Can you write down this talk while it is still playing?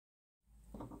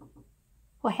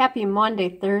Well, happy Maundy,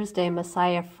 Thursday,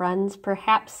 Messiah friends.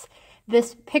 Perhaps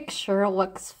this picture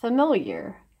looks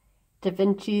familiar. Da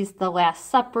Vinci's The Last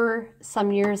Supper.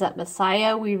 Some years at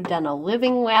Messiah, we've done a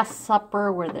living Last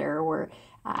Supper where there were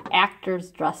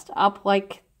actors dressed up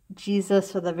like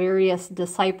Jesus or the various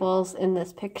disciples in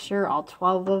this picture, all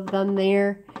 12 of them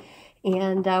there.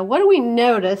 And what do we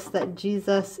notice that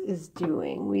Jesus is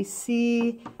doing? We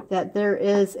see that there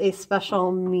is a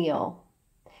special meal.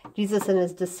 Jesus and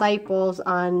his disciples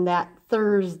on that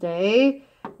Thursday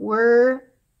were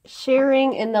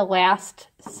sharing in the Last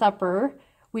Supper.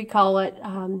 We call it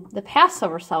the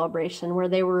Passover celebration, where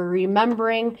they were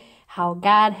remembering how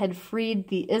God had freed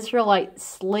the Israelite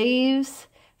slaves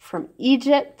from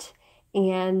Egypt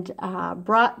and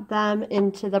brought them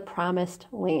into the promised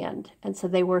land. And so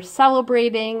they were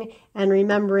celebrating and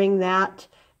remembering that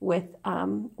with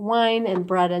wine and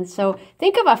bread. And so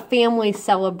think of a family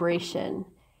celebration,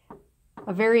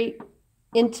 a very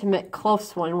intimate,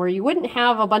 close one, where you wouldn't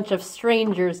have a bunch of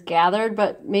strangers gathered,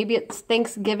 but maybe it's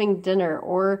Thanksgiving dinner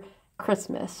or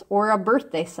Christmas or a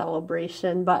birthday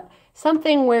celebration, but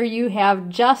something where you have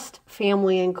just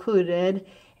family included.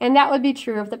 And that would be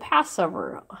true of the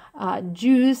Passover.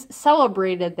 Jews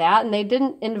celebrated that, and they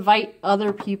didn't invite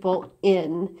other people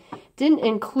in, didn't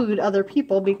include other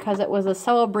people, because it was a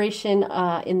celebration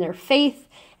in their faith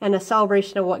and a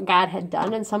celebration of what God had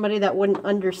done. And somebody that wouldn't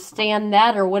understand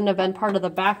that or wouldn't have been part of the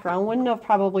background wouldn't have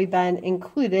probably been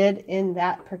included in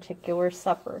that particular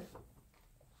supper.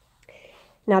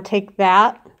 Now take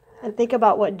that and think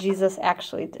about what Jesus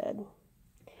actually did.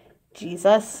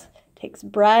 Jesus takes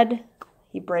bread,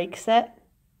 he breaks it.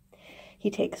 He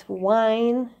takes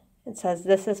wine and says,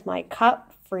 "This is my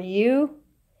cup for you."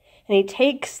 And he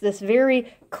takes this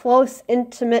very close,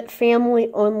 intimate,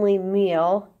 family-only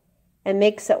meal and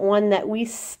makes it one that we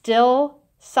still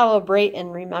celebrate in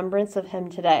remembrance of him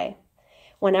today.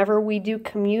 Whenever we do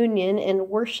communion and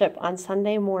worship on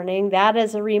Sunday morning, that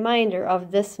is a reminder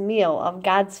of this meal, of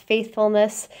God's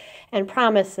faithfulness and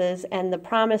promises, and the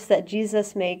promise that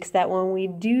Jesus makes that when we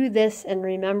do this in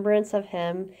remembrance of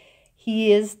him,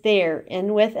 he is there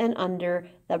in, with, and under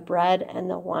the bread and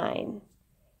the wine.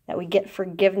 That we get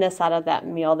forgiveness out of that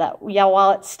meal. That,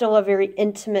 while it's still a very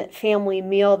intimate family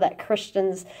meal that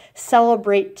Christians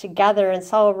celebrate together and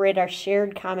celebrate our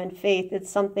shared common faith, it's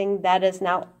something that is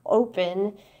now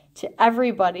open to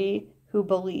everybody who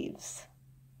believes.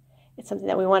 It's something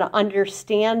that we want to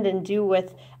understand and do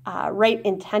with right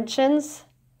intentions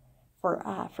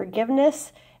for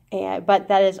forgiveness, but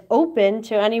that is open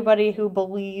to anybody who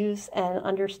believes and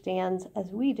understands as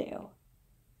we do.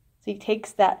 So he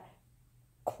takes that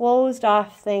closed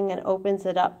off thing and opens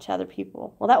it up to other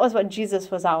people. Well, that was what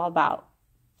Jesus was all about.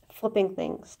 Flipping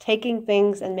things, taking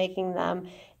things and making them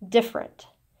different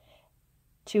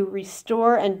to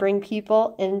restore and bring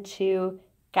people into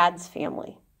God's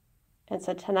family. And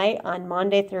so tonight on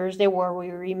Maundy, Thursday, where we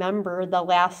remember the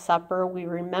Last Supper, we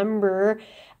remember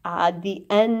the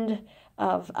end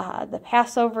of the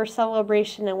Passover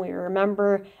celebration, and we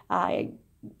remember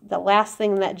the last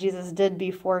thing that Jesus did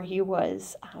before he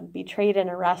was betrayed and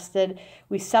arrested.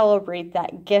 We celebrate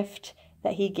that gift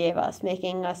that he gave us,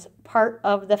 making us part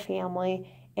of the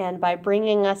family and by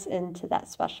bringing us into that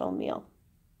special meal.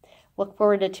 Look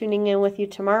forward to tuning in with you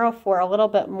tomorrow for a little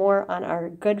bit more on our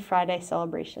Good Friday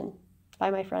celebration. Bye,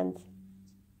 my friends.